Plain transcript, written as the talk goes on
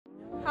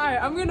Hi,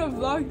 I'm gonna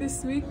vlog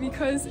this week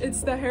because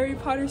it's the Harry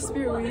Potter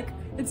Spirit Week.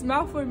 It's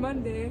Malfoy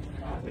Monday,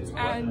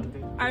 and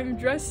I'm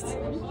dressed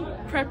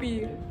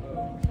preppy.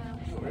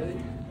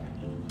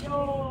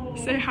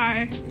 Say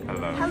hi.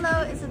 Hello.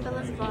 Hello,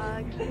 Isabella's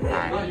vlog.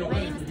 Hi. My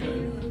name is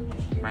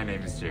Taylor. My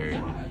name is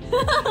Jerry.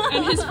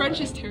 And his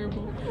French is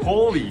terrible.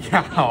 Holy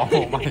cow!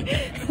 Oh my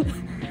god.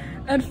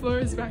 And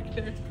Flora's back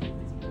there.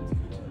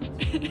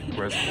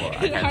 Where's Flora?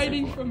 I can't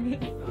Hiding see from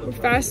it. We're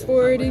fast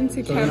forwarding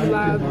to Chem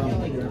Lab.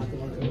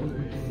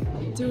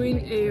 Doing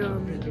a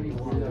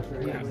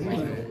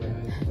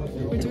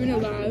we're doing a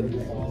lab,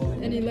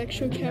 an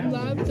electrochem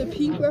lab. The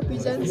pink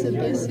represents a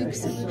basic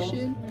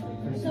solution.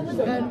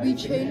 And we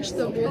changed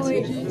the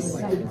voltages.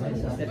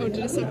 Oh,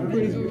 did I stop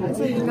recording? I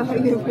didn't know how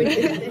you put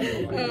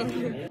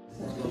it.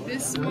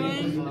 This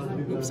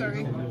one, oops,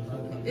 sorry,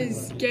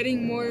 is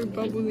getting more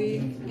bubbly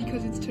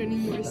because it's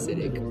turning more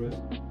acidic.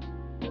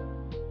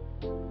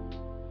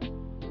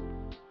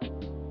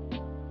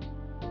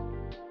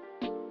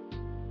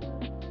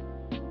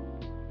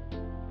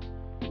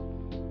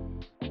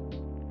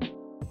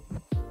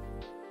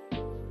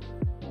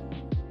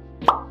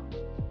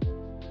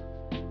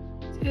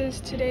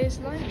 Is today's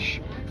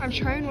lunch. I'm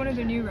trying one of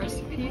the new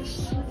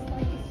recipes.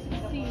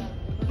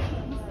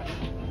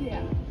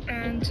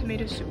 And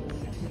tomato soup.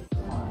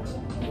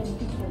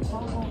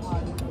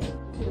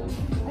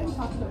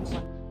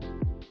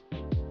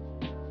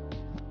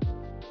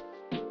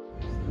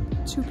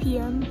 $2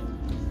 p.m.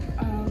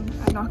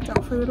 I knocked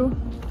out for a little.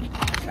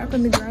 Back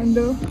on the grind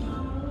though.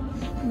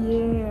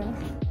 Yeah.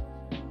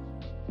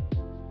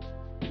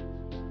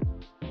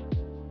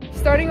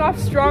 Starting off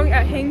strong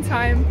at hang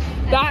time.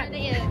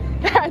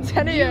 At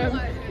 10 a.m.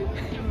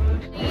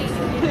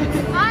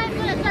 I'm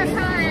gonna start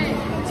crying.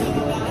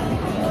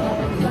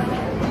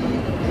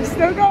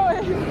 Still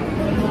going.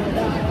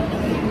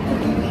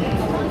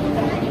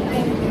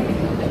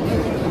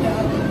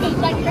 He's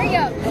like, hurry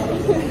up.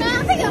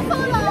 I'll take a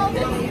photo.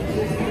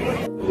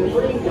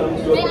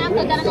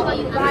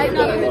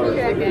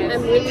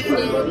 I'm really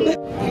scared.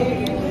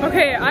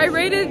 Okay,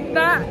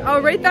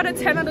 I'll rate that a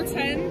 10 out of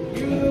 10.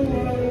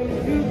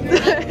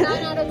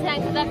 9 out of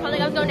 10 because I felt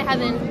like I was going to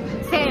heaven.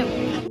 Same.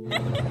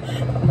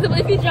 So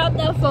if you drop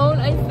that phone,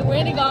 I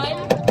swear to God,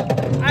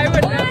 I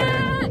would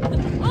never.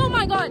 Oh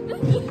my God.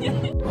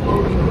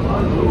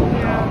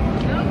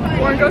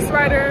 One Ghost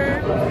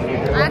Rider.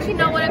 I actually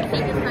know what I'm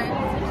seeing this time.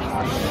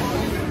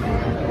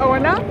 Oh,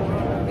 what now?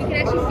 We can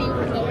actually see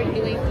what we're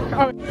doing.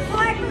 Oh.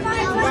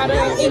 Gotta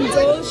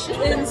indulge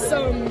in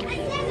some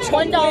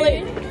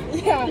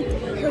 $1. Yeah,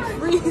 her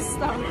free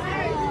stuff.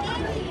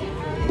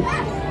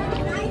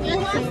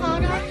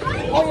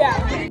 Oh yeah.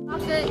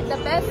 The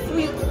best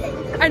sweet.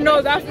 I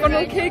know that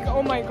funnel cake.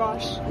 Oh my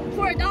gosh.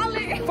 For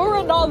 $1. For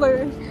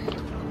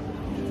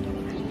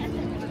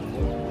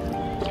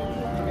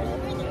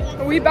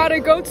 $1. We about to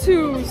go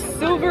to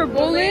Silver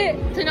Bullet.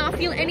 To not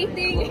feel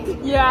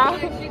anything. Yeah.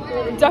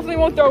 Definitely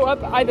won't throw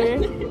up either.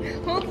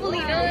 Hopefully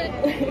not.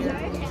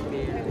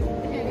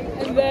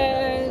 And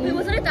then. Wait,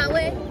 wasn't it that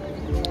way?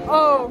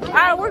 Oh,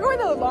 we're going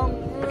the long.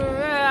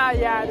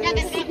 Yeah.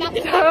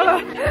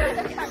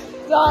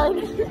 Darn.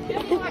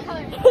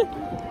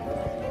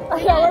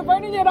 Yeah, we're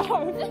burning it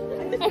off.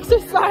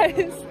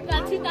 Exercise.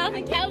 Got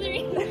 2,000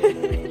 calories.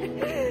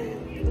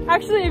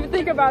 Actually, if you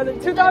think about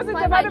it, 2,000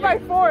 divided by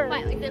 4.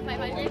 Like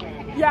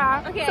 500?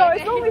 Yeah. Okay, so okay.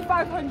 it's only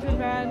 500,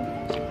 man.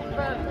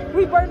 But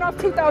we burn off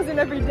 2,000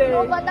 every day.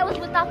 Oh, but that was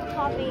without the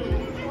topping.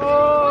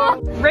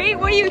 Oh. Rate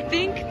what you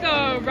think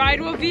the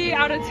ride will be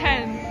out of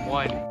 10.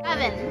 1.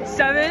 7.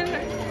 7.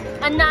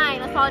 A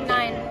 9. A solid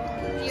 9.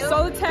 You?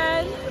 Solid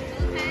 10.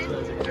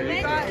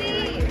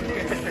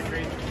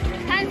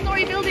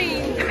 10-story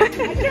building. I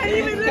can't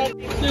even look.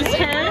 There's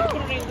her.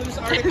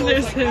 And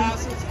there's him.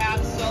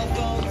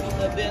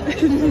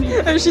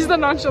 And she's the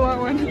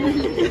nonchalant one.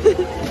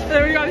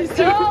 There we got these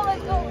two. Oh,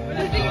 let's go. What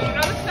do you think?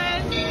 Out of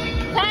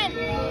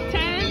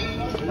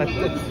 10?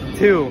 10?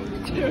 2.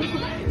 2.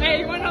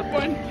 Hey, one up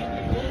one.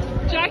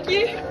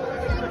 Jackie?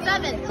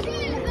 7.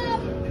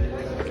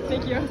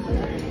 Thank you.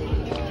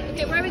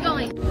 Okay, where are we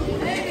going?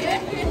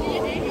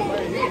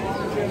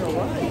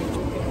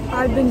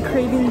 I've been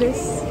craving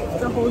this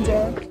the whole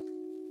day.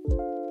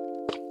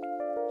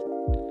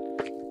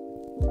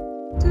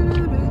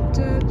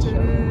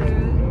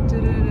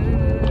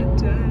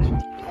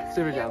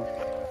 Super jump.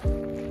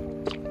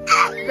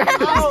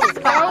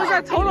 That was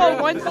a total of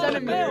 1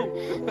 centimeter.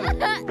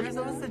 You're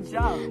supposed to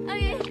jump.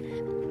 Okay.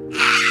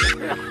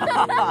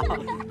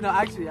 No,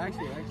 actually.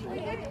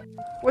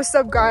 What's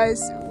up,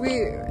 guys?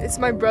 It's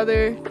my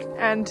brother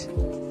and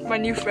my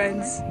new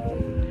friends.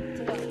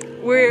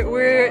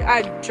 We're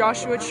at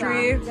Joshua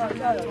Tree.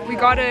 We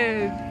got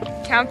a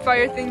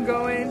campfire thing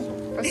going.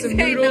 Got some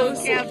noodles.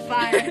 No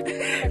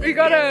campfire. We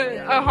got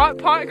a hot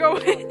pot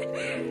going.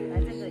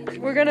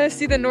 We're gonna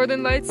see the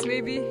northern lights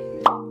maybe.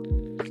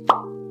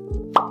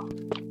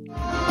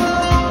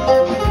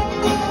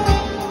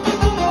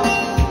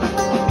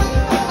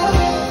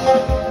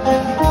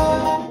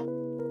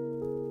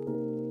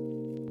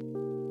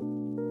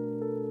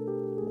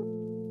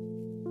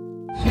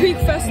 Street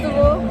Fest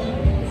festival.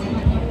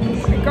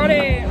 I got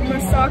a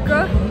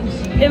moussaka.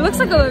 It looks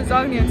like a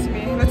lasagna to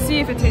me. Let's see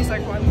if it tastes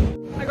like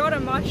one. I got a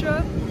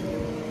matcha.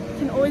 You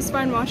can always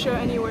find matcha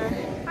anywhere.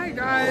 Hi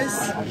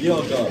guys.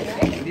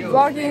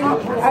 Vlogging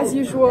as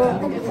usual.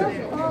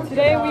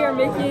 Today we are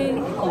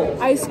making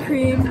ice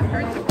cream.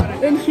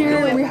 In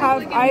here we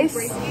have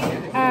ice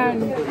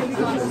and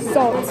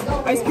salt,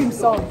 ice cream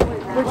salt,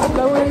 which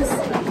lowers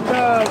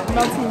the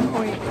melting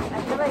point,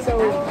 so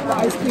the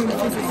ice cream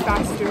freezes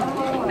faster.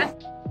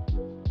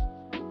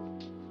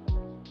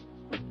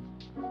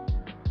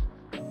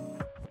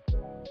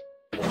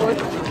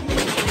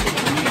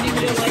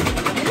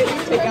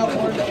 Take out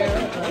more of the air.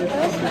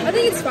 I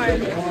think it's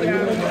fine.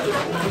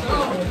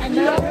 Yeah. And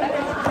now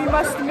we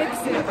must mix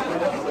it.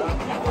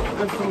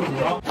 2,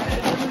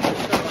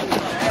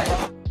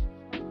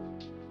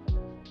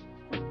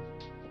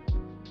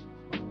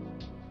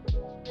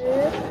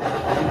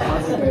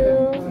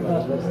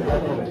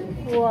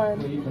 1.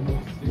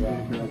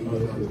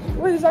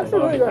 Wait, it's actually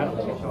really good.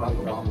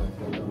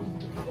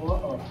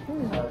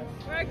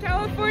 We're at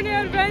California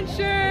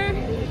Adventure.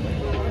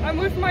 I'm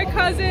with my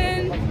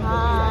cousin.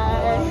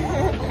 Hi.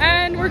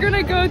 And we're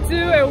gonna go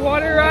do a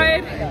water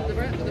ride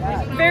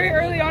very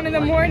early on in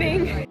the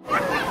morning.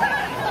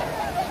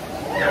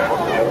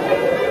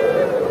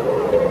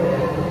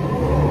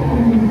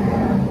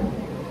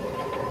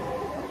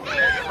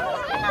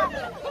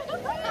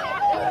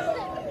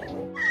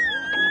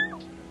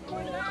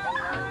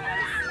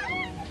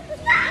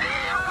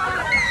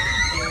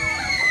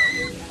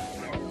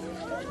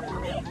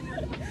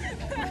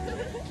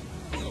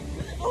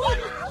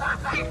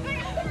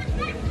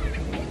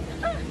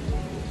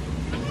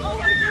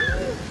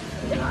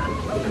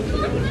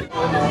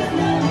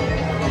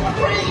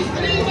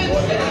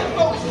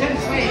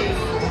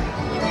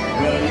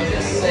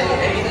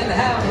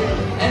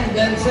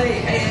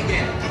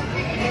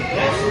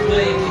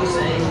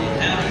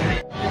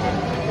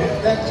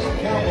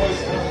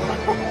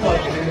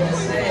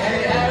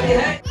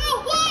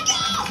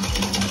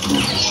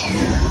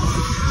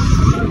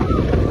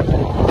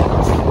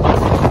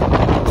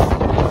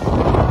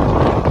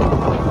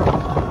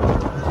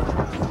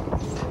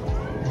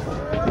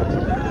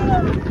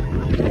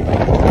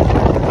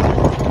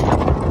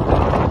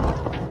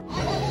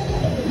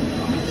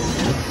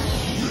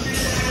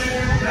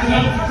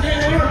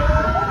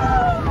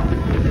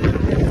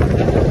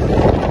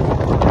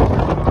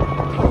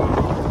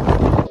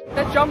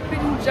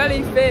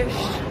 Jellyfish.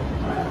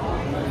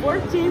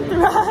 14th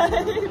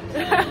ride.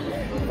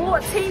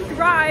 14th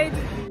ride.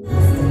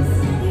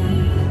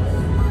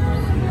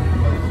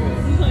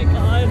 Oh my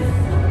god.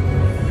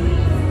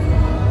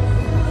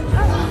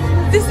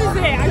 This is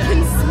it. I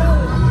can smell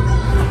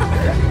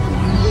it.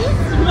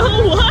 Smell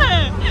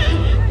what?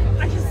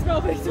 I can smell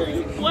victory.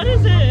 What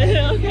is it?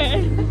 Okay.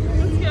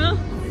 Let's go.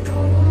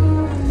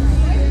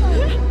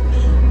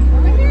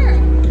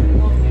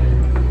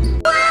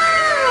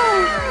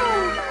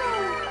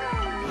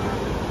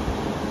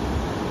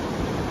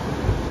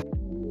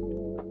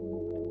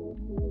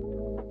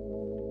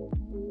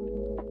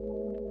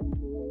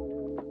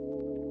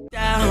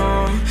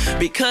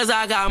 Because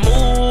I got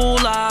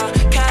moolah,